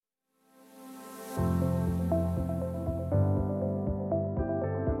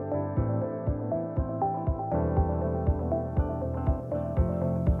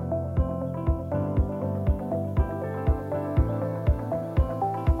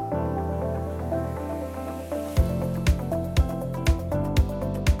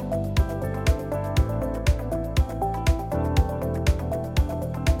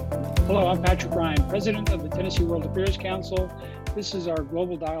I'm Patrick Ryan, President of the Tennessee World Affairs Council. This is our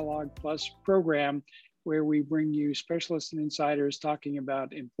Global Dialogue Plus program where we bring you specialists and insiders talking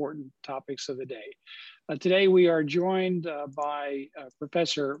about important topics of the day. Today we are joined by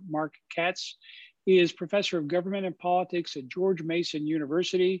Professor Mark Katz. He is Professor of Government and Politics at George Mason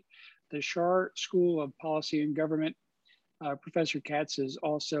University, the Schar School of Policy and Government. Professor Katz is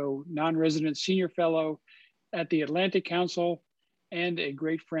also non-resident senior fellow at the Atlantic Council and a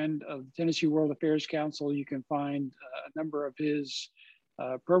great friend of the Tennessee World Affairs Council. You can find a number of his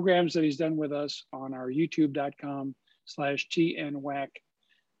programs that he's done with us on our youtube.com/TNWAC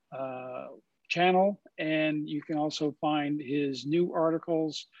channel. And you can also find his new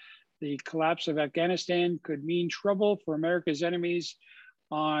articles, The Collapse of Afghanistan Could Mean Trouble for America's Enemies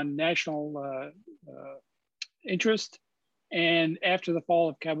on National Interest. And After the Fall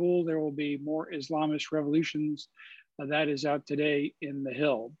of Kabul, There Will Be More Islamist Revolutions. That is out today in The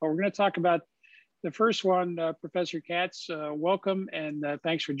Hill. But we're going to talk about the first one. Professor Katz, welcome, and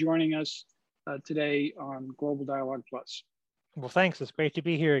thanks for joining us today on Global Dialogue Plus. Well, thanks. It's great to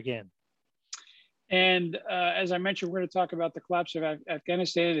be here again. And as I mentioned, we're going to talk about the collapse of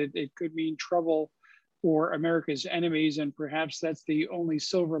Afghanistan. It could mean trouble for America's enemies, and perhaps that's the only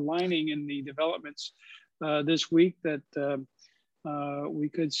silver lining in the developments this week, that we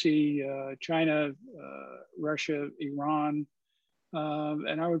could see China, Russia, Iran,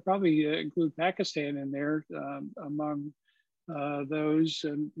 and I would probably include Pakistan in there among those,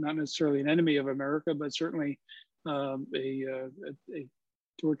 and not necessarily an enemy of America, but certainly a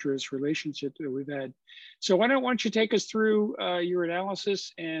torturous relationship that we've had. So why don't you take us through your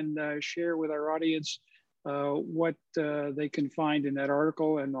analysis and share with our audience what they can find in that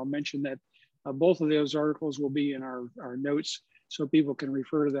article. And I'll mention that both of those articles will be in our notes so people can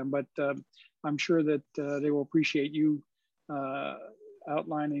refer to them, but I'm sure that they will appreciate you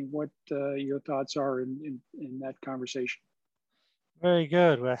outlining what your thoughts are in that conversation. Very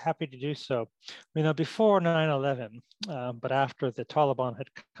good. We're happy to do so. You know, before 9/11, but after the Taliban had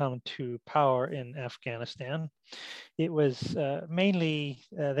come to power in Afghanistan, it was mainly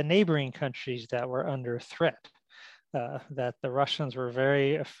the neighboring countries that were under threat. That the Russians were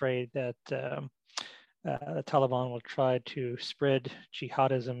very afraid that the Taliban will try to spread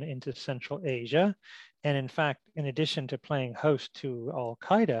jihadism into Central Asia. And in fact, in addition to playing host to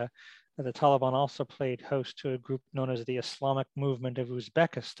Al-Qaeda, the Taliban also played host to a group known as the Islamic Movement of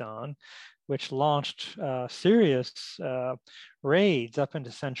Uzbekistan, which launched serious raids up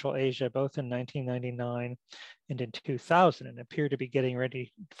into Central Asia, both in 1999 and in 2000, and appeared to be getting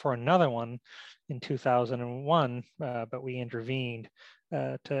ready for another one in 2001, but we intervened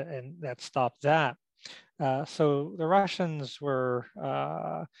and that stopped that. So the Russians were,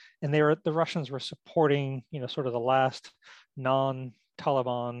 the Russians were supporting, sort of the last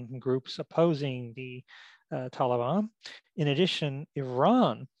non-Taliban groups opposing the Taliban. In addition,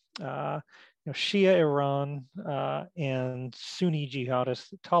 Iran, Shia Iran and Sunni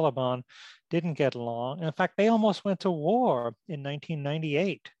jihadist Taliban didn't get along. In fact, they almost went to war in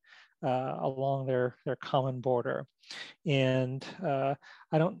 1998 along their common border. And I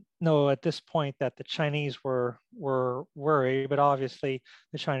don't know at this point that the Chinese were worried, but obviously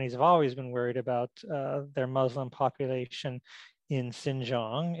the Chinese have always been worried about their Muslim population in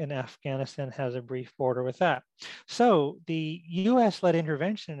Xinjiang, and Afghanistan has a brief border with that. So the US-led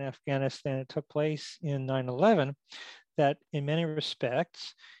intervention in Afghanistan took place in 9/11, that in many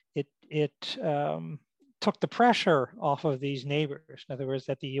respects, it took the pressure off of these neighbors. In other words,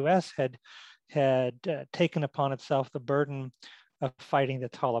 that the US had taken upon itself the burden of fighting the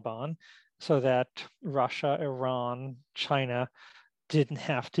Taliban, so that Russia, Iran, China didn't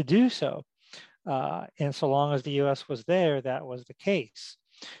have to do so. And so long as the US was there, that was the case.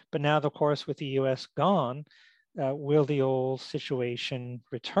 But now, of course, with the US gone, will the old situation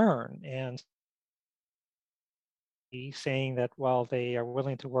return? And saying that while they are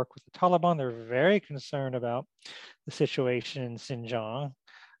willing to work with the Taliban, they're very concerned about the situation in Xinjiang.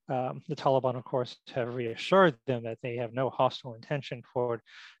 The Taliban, of course, have reassured them that they have no hostile intention toward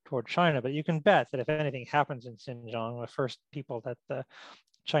China. But you can bet that if anything happens in Xinjiang, the first people that the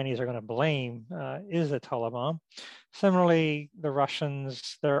Chinese are going to blame is the Taliban. Similarly, the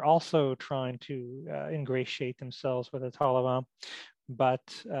Russians, they're also trying to ingratiate themselves with the Taliban.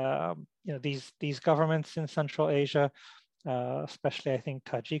 But these governments in Central Asia, especially I think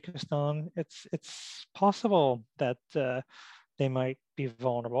Tajikistan, it's possible that they might be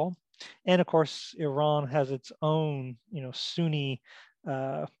vulnerable. And of course, Iran has its own Sunni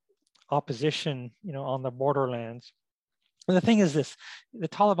opposition on the borderlands. And the thing is this: the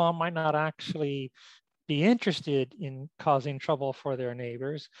Taliban might not actually be interested in causing trouble for their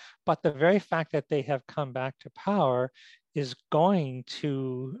neighbors, but the very fact that they have come back to power is going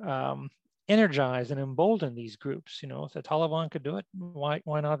to energize and embolden these groups. You know, if the Taliban could do it, why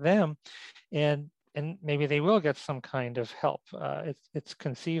not them? And maybe they will get some kind of help. It's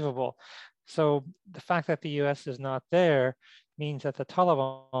conceivable. So the fact that the U.S. is not there means that the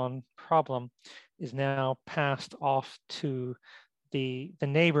Taliban problem is now passed off to the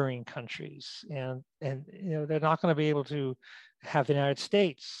neighboring countries, and you know, they're not going to be able to have the United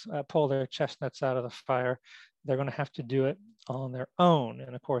States pull their chestnuts out of the fire. They're going to have to do it on their own.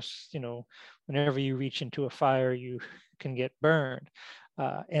 And of course, you know, whenever you reach into a fire, you can get burned.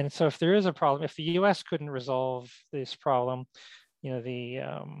 And so if there is a problem, if the U.S. couldn't resolve this problem, you know,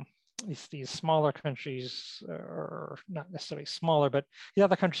 these smaller countries, or not necessarily smaller, but the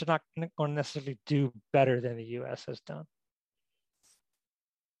other countries are not going to necessarily do better than the U.S. has done.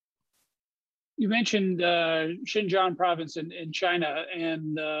 You mentioned Xinjiang province in China,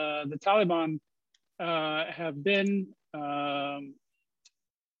 and the Taliban have been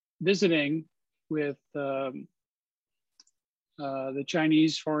visiting with the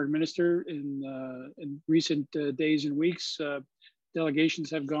Chinese foreign minister in recent days and weeks. Delegations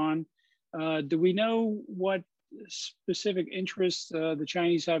have gone. Do we know what specific interests the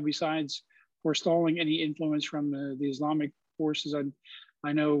Chinese have besides forestalling any influence from the Islamic forces?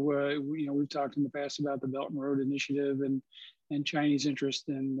 I know, you know, we've talked in the past about the Belt and Road Initiative and Chinese interest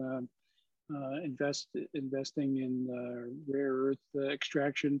in investing in rare earth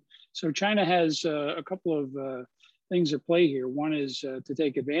extraction. So China has a couple of things at play here. One is to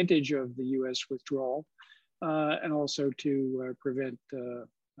take advantage of the U.S. withdrawal, and also to prevent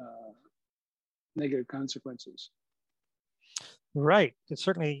negative consequences. Right. It's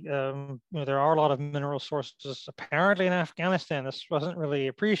certainly, you know, there are a lot of mineral sources apparently in Afghanistan. This wasn't really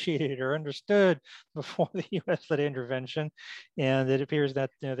appreciated or understood before the U.S. led intervention, and it appears that,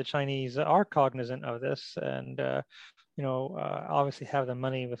 you know, the Chinese are cognizant of this, and you know, obviously have the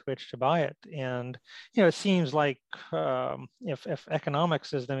money with which to buy it. And you know, it seems like if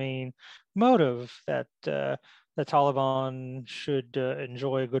economics is the main motive, that the Taliban should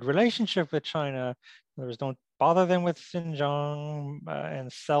enjoy a good relationship with China. In other words, don't bother them with Xinjiang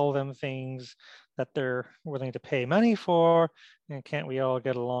and sell them things that they're willing to pay money for. And can't we all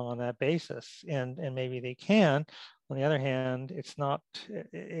get along on that basis? And maybe they can. On the other hand,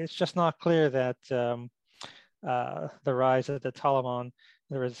 it's just not clear that the rise of the Taliban,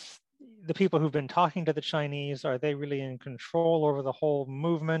 the people who've been talking to the Chinese, are they really in control over the whole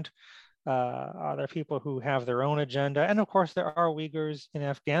movement? Are there people who have their own agenda? And of course, there are Uyghurs in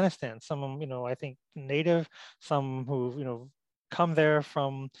Afghanistan. Some of them, you know, I think native, some who, you know, come there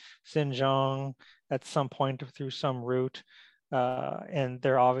from Xinjiang at some point through some route. And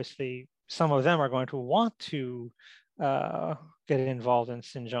they're obviously, some of them are going to want to get involved in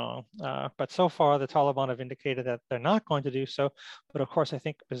Xinjiang. But so far, the Taliban have indicated that they're not going to do so. But of course, I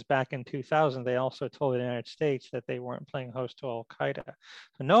think it was back in 2000, they also told the United States that they weren't playing host to Al-Qaeda.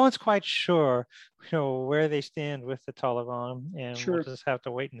 So no one's quite sure, you know, where they stand with the Taliban, and Sure. we'll just have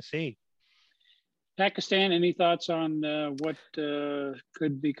to wait and see. Pakistan, any thoughts on what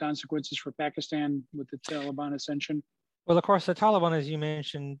could be consequences for Pakistan with the Taliban ascension? Well, of course, the Taliban, as you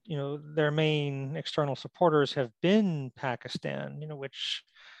mentioned, you know, their main external supporters have been Pakistan, you know, which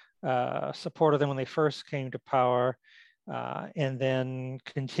supported them when they first came to power, and then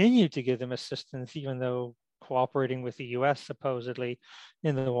continued to give them assistance, even though cooperating with the U.S. supposedly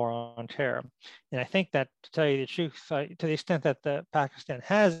in the war on terror. And I think that, to tell you the truth, to the extent that Pakistan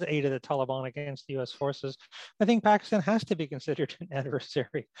has aided the Taliban against the U.S. forces, I think Pakistan has to be considered an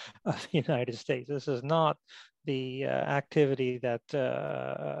adversary of the United States. This is not the activity that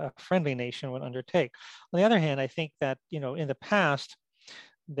a friendly nation would undertake. On the other hand, I think that, you know, in the past,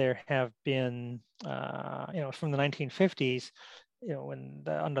 there have been, you know, from the 1950s, you know,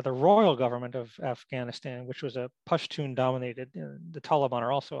 under the royal government of Afghanistan, which was a Pashtun-dominated, the Taliban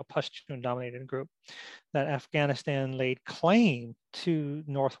are also a Pashtun-dominated group, that Afghanistan laid claim to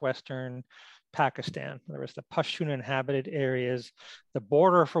northwestern Pakistan. There was the Pashtun-inhabited areas, the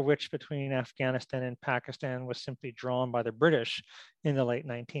border for which between Afghanistan and Pakistan was simply drawn by the British in the late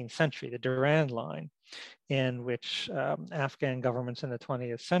 19th century, the Durand Line, in which Afghan governments in the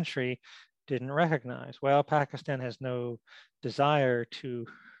 20th century didn't recognize. Well, Pakistan has no desire to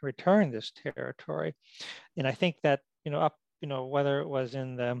return this territory. And I think that, you know, whether it was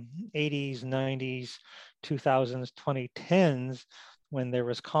in the 80s, 90s, 2000s, 2010s, when there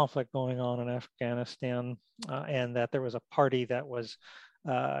was conflict going on in Afghanistan, and that there was a party that was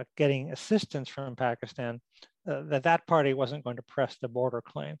getting assistance from Pakistan, that party wasn't going to press the border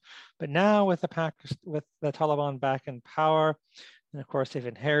claim. But now with the Taliban back in power, and of course, they've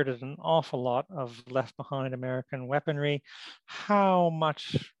inherited an awful lot of left behind American weaponry. How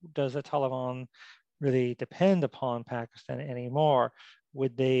much does the Taliban really depend upon Pakistan anymore?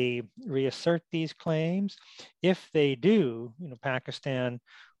 Would they reassert these claims? If they do, Pakistan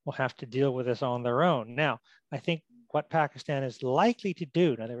will have to deal with this on their own. Now, I think what Pakistan is likely to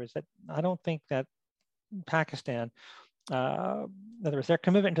do, in other words, that I don't think that Pakistan, in other words, their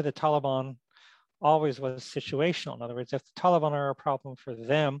commitment to the Taliban always was situational. In other words, if the Taliban are a problem for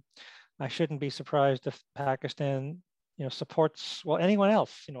them, I shouldn't be surprised if Pakistan, supports, well, anyone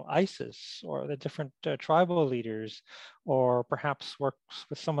else, ISIS or the different tribal leaders, or perhaps works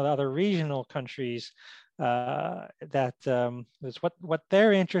with some of the other regional countries. Is what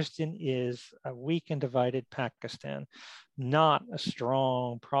they're interested in is a weak and divided Pakistan, not a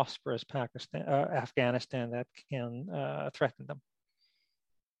strong, prosperous Afghanistan that can threaten them.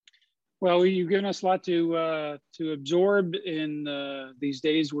 Well, you've given us a lot to absorb in these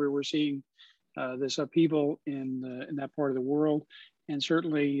days where we're seeing this upheaval in that part of the world, and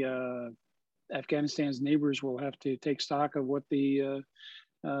certainly Afghanistan's neighbors will have to take stock of what the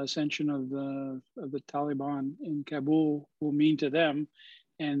ascension of the Taliban in Kabul will mean to them,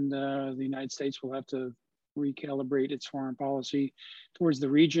 and the United States will have to recalibrate its foreign policy towards the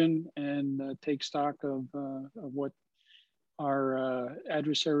region and take stock of what our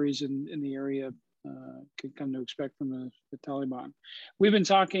adversaries in the area can come to expect from the Taliban. We've been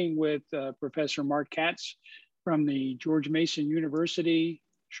talking with Professor Mark Katz from the George Mason University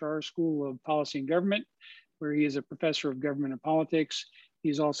Schar School of Policy and Government, where he is a professor of government and politics.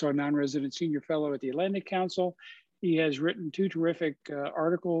 He's also a non-resident senior fellow at the Atlantic Council. He has written two terrific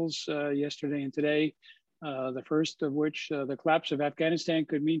articles yesterday and today, the first of which, the collapse of Afghanistan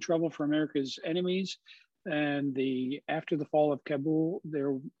could mean trouble for America's enemies. And after the fall of Kabul,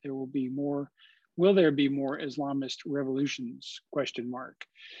 there will be more. Will there be more Islamist revolutions? ?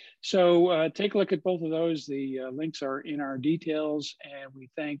 So take a look at both of those. The links are in our details, and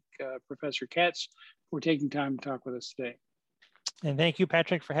we thank Professor Katz for taking time to talk with us today. And thank you,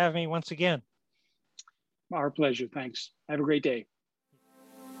 Patrick, for having me once again. Our pleasure. Thanks. Have a great day.